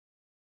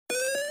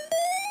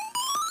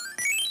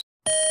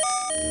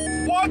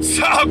What's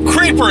up,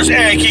 creepers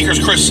and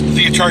geekers? Chris,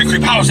 the Atari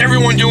Creep. How's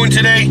everyone doing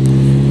today?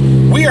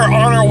 We are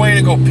on our way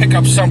to go pick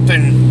up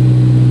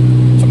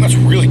something that's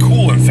really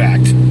cool, in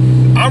fact.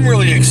 I'm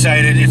really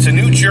excited. It's a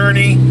new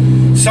journey,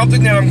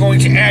 something that I'm going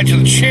to add to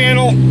the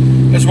channel,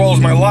 as well as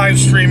my live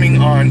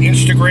streaming on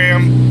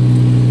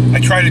Instagram.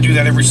 I try to do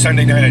that every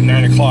Sunday night at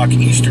 9 o'clock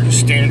Eastern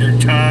Standard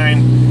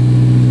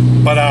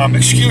Time. But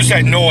excuse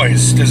that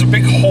noise. There's a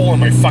big hole in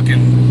my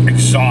fucking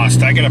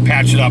exhaust. I gotta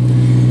patch it up.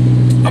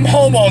 I'm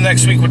home all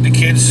next week with the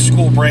kids,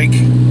 school break.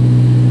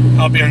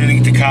 I'll be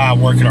underneath the car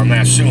working on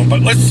that soon. But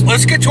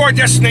let's get to our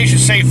destination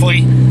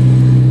safely,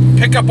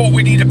 pick up what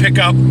we need to pick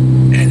up,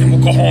 and then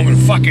we'll go home and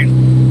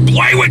fucking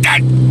play with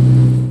that.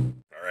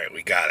 Alright,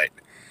 we got it.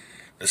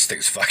 This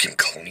thing's fucking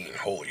clean.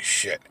 Holy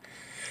shit.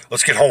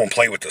 Let's get home and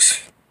play with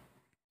this.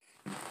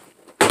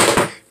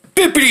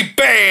 Bippity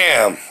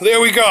bam!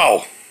 There we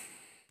go.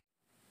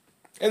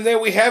 And there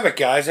we have it,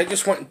 guys. I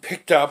just went and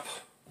picked up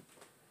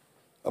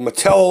a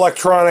Mattel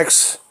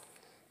Electronics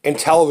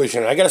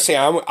Intellivision. I gotta say,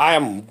 I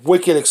am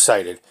wicked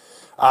excited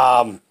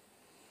to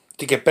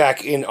get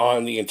back in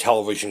on the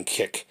Intellivision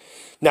kick.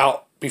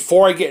 Now,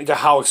 before I get into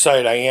how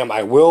excited I am,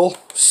 I will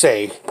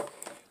say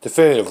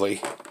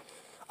definitively,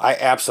 I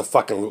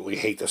absolutely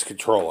hate this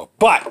controller.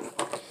 But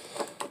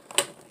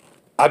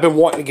I've been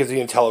wanting to give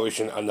the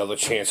Intellivision another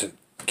chance. And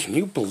can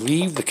you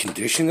believe the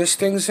condition this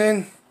thing's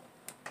in?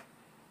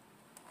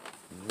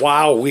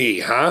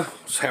 Wowee, huh?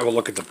 Let's have a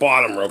look at the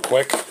bottom real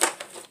quick.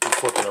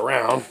 Flip it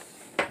around.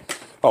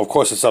 Oh, of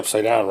course it's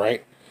upside down,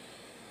 right?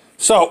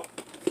 So,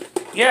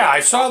 yeah,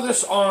 I saw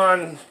this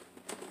on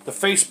the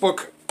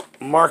Facebook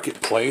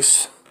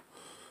Marketplace.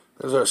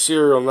 There's our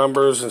serial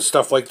numbers and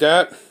stuff like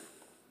that.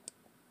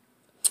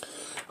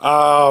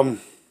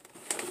 And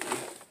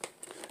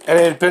it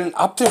had been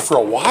up there for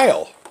a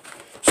while.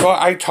 So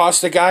I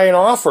tossed the guy an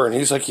offer, and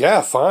he's like,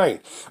 yeah, fine.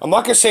 I'm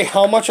not going to say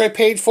how much I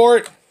paid for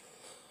it,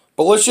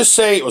 but let's just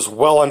say it was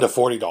well under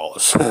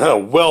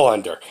 $40. Well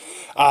under.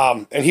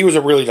 And he was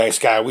a really nice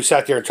guy. We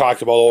sat there and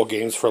talked about old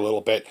games for a little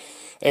bit.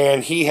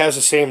 And he has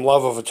the same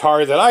love of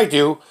Atari that I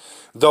do,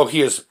 though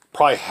he is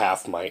probably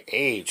half my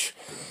age.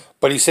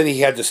 But he said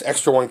he had this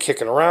extra one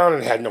kicking around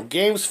and had no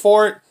games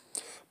for it.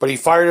 But he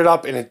fired it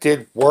up and it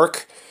did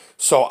work.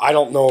 So I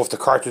don't know if the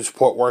cartridge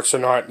port works or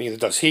not. Neither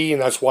does he.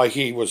 And that's why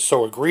he was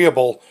so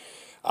agreeable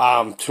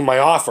to my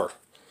offer.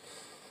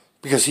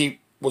 Because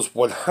he was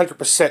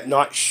 100%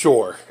 not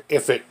sure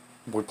if it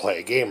would play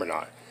a game or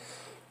not.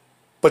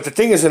 But the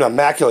thing is in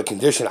immaculate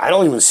condition. I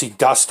don't even see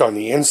dust on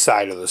the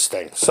inside of this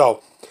thing.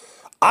 So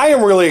I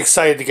am really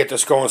excited to get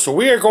this going. So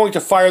we are going to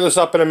fire this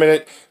up in a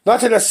minute. Not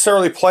to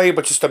necessarily play,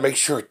 but just to make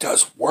sure it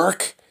does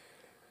work.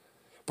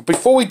 But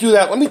before we do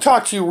that, let me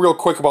talk to you real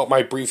quick about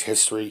my brief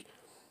history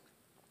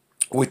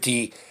with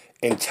the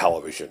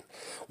Intellivision.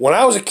 When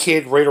I was a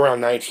kid, right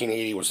around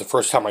 1980 was the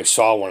first time I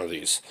saw one of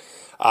these.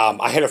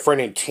 I had a friend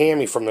named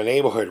Tammy from the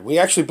neighborhood. We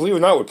actually, believe it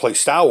or not, would play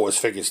Star Wars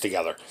figures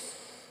together.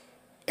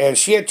 And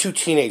she had two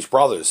teenage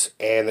brothers,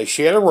 and they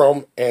shared a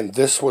room, and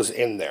this was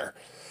in there.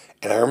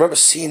 And I remember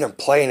seeing them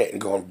playing it and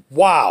going,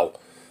 wow,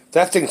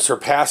 that thing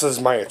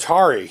surpasses my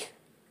Atari,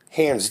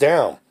 hands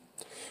down.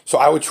 So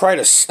I would try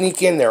to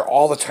sneak in there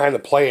all the time to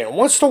play it. And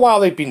once in a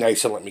while, they'd be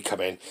nice and let me come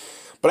in.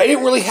 But I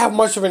didn't really have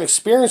much of an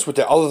experience with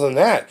it other than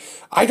that.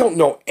 I don't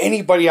know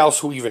anybody else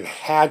who even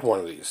had one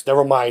of these.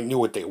 Never mind knew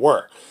what they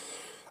were.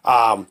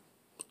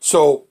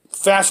 So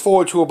fast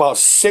forward to about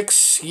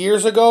 6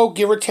 years ago,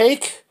 give or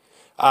take.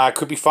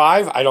 Could be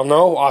 5, I don't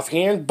know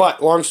offhand,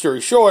 but long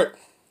story short,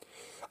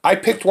 I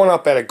picked one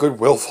up at a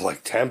Goodwill for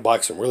like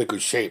 $10 in really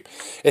good shape.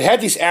 It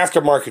had these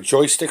aftermarket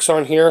joysticks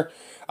on here.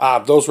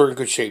 Those were in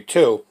good shape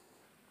too.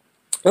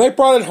 And I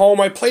brought it home.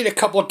 I played a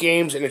couple of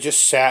games and it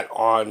just sat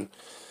on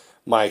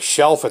my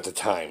shelf at the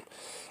time.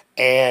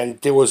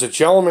 And there was a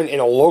gentleman in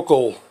a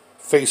local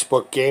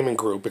Facebook gaming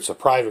group. It's a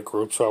private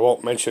group, so I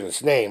won't mention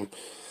his name.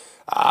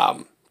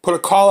 Put a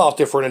call out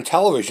there for an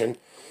Intellivision.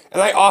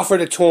 And I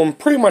offered it to him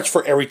pretty much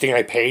for everything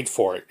I paid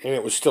for it. And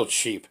it was still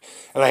cheap.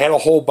 And I had a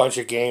whole bunch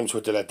of games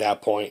with it at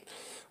that point.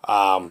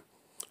 And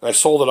I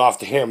sold it off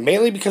to him.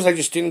 Mainly because I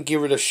just didn't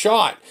give it a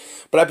shot.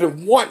 But I've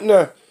been wanting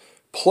to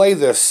play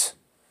this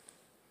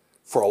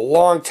for a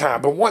long time.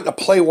 I've been wanting to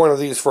play one of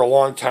these for a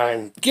long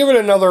time. Give it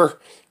another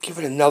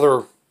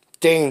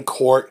day in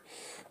court.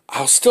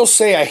 I'll still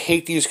say I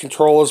hate these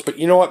controllers. But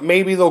you know what?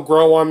 Maybe they'll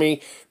grow on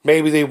me.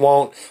 Maybe they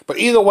won't. But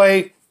either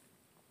way,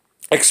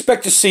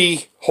 expect to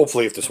see,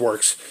 hopefully if this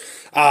works,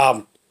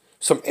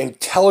 some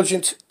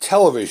intelligent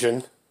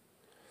television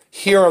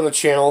here on the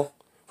channel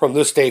from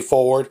this day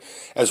forward,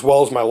 as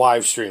well as my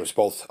live streams,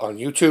 both on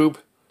YouTube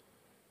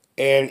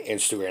and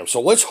Instagram. So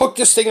let's hook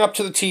this thing up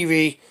to the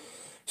TV,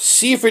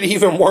 see if it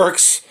even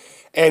works,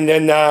 and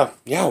then,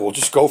 yeah, we'll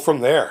just go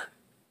from there.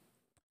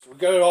 So we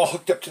got it all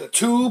hooked up to the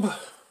tube,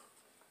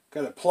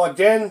 got it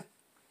plugged in.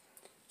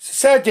 It's a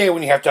sad day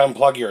when you have to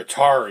unplug your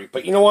Atari,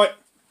 but you know what?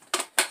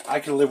 I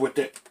can live with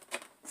it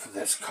for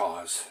this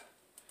cause.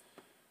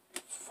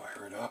 Let's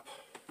fire it up.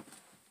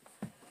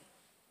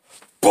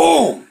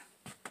 Boom!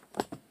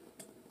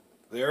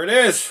 There it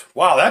is.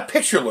 Wow, that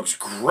picture looks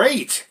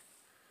great.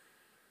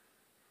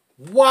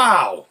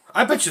 Wow.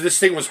 I bet you this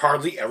thing was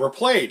hardly ever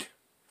played.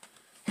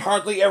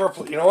 Hardly ever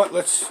played. You know what?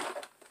 Let's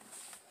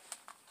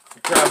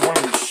grab one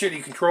of these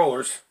shitty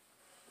controllers.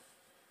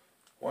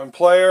 One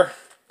player.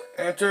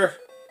 Enter.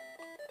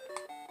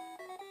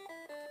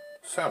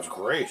 Sounds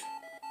great.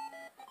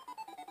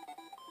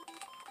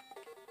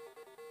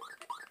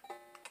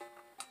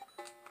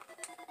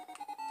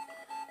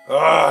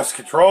 Ah, this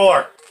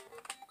controller.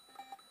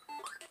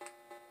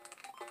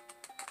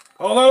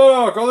 Oh,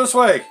 no, go this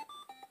way.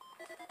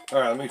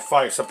 Alright, let me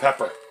find some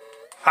pepper.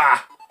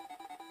 Ha!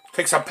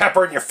 Take some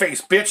pepper in your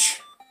face,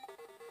 bitch.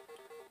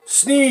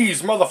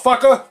 Sneeze,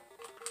 motherfucker.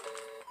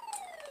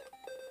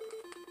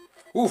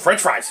 Ooh,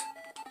 French fries.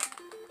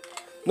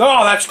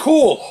 No, that's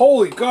cool.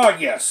 Holy God,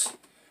 yes.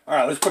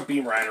 Alright, let's put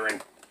Beam Rider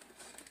in.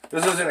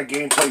 This isn't a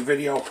gameplay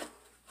video.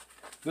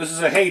 This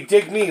is a, hey,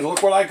 dig me,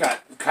 look what I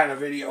got kind of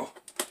video.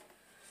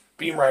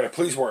 Beam Rider,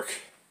 please work.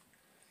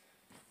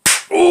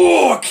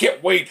 Oh, I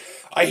can't wait.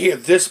 I hear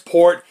this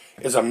port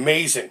is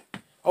amazing.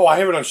 Oh, I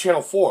have it on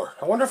channel 4.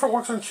 I wonder if it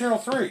works on channel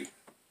 3.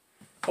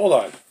 Hold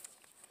on.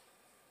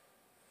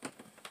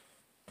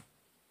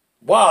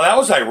 Wow, that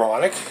was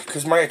ironic,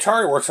 because my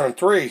Atari works on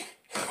 3.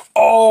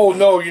 Oh,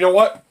 no, you know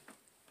what?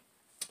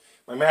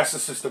 My Master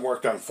System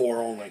worked on 4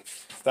 only.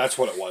 That's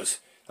what it was.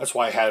 That's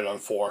why I had it on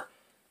 4.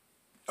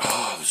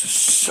 Oh, this is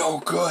so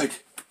good.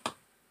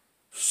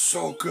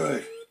 So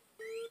good.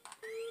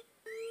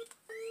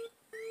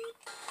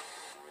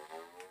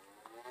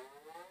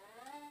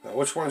 Now,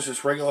 which one is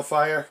this regular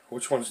fire?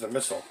 Which one's the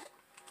missile?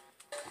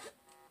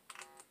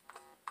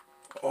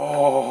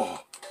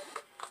 Oh.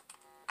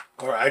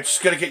 Alright, I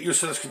just gotta get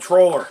used to this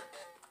controller.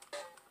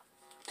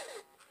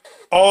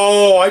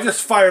 Oh, I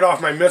just fired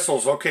off my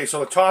missiles. Okay,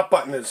 so the top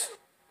button is...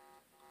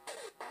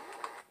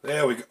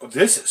 There we go.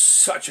 This is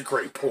such a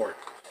great port.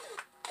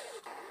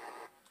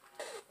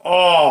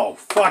 Oh,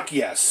 fuck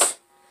yes.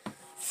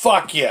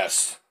 Fuck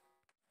yes.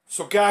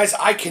 So guys,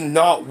 I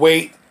cannot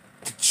wait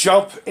to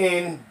jump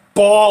in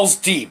balls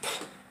deep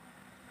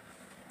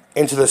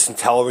into this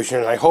Intellivision,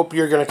 and I hope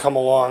you're going to come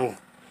along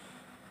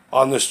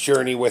on this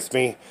journey with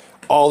me.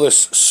 All this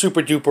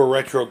super duper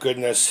retro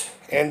goodness,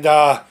 and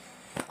I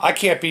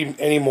can't be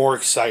any more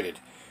excited,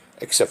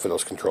 except for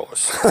those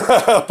controllers.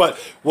 But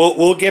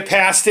we'll get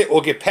past it.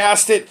 We'll get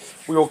past it.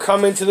 We will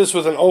come into this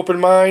with an open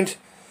mind,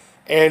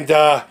 and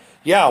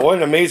yeah, what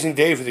an amazing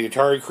day for the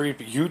Atari Creep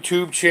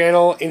YouTube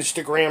channel,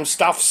 Instagram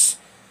stuffs,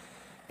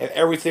 and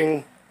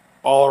everything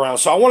all around.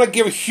 So I want to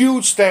give a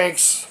huge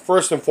thanks,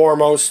 first and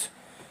foremost,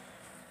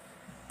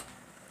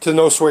 to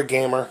No Swear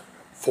Gamer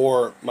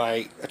for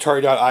my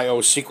Atari.io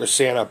Secret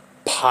Santa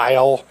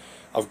pile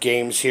of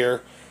games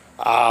here.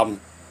 I'd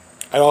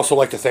also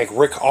like to thank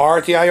Rick R.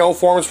 at the I.O.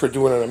 Forums for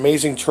doing an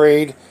amazing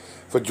trade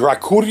for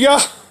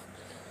Dracuria.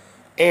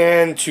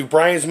 And to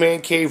Brian's Man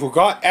Cave, who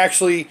got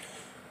actually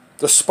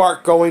the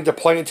spark going to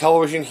playing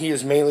television. He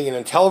is mainly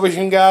an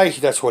Intellivision guy.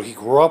 That's what he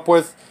grew up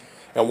with.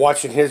 And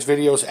watching his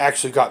videos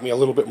actually got me a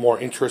little bit more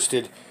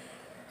interested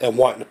in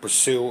wanting to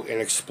pursue and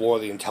explore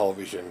the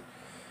Intellivision.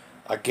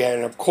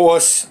 Again, of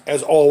course,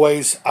 as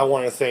always, I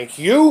want to thank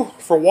you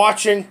for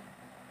watching.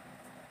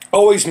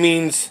 Always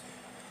means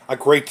a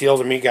great deal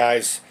to me,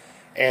 guys.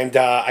 And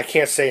I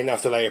can't say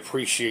enough that I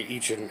appreciate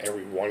each and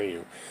every one of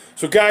you.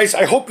 So, guys,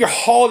 I hope your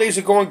holidays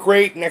are going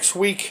great next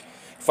week.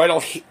 If I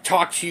don't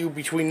talk to you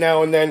between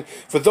now and then,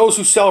 for those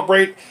who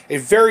celebrate, a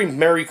very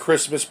Merry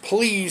Christmas.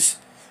 Please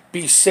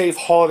be safe.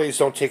 Holidays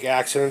don't take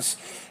accidents.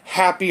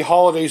 Happy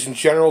holidays in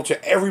general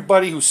to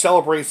everybody who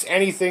celebrates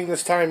anything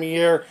this time of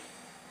year.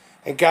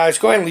 And guys,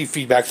 go ahead and leave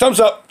feedback. Thumbs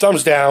up,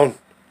 thumbs down.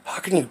 How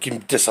can you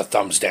give this a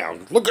thumbs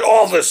down? Look at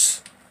all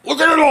this. Look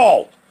at it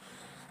all.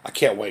 I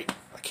can't wait.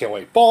 I can't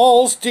wait.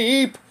 Balls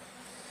deep.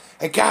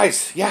 And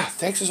guys, yeah,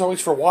 thanks as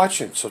always for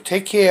watching. So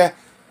take care.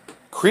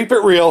 Creep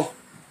it real.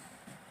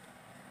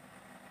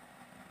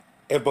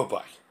 And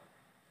bye-bye.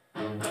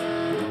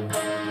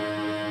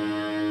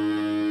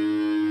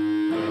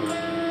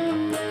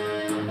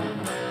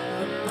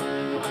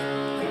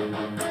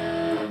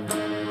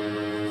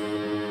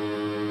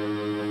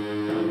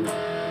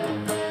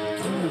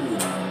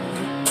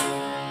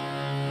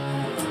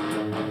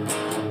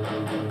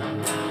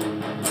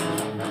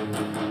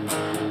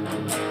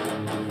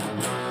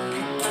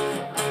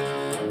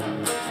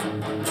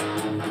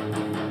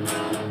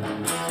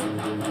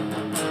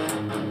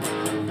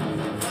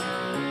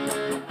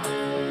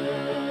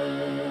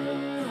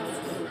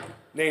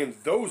 Name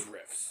those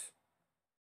riffs.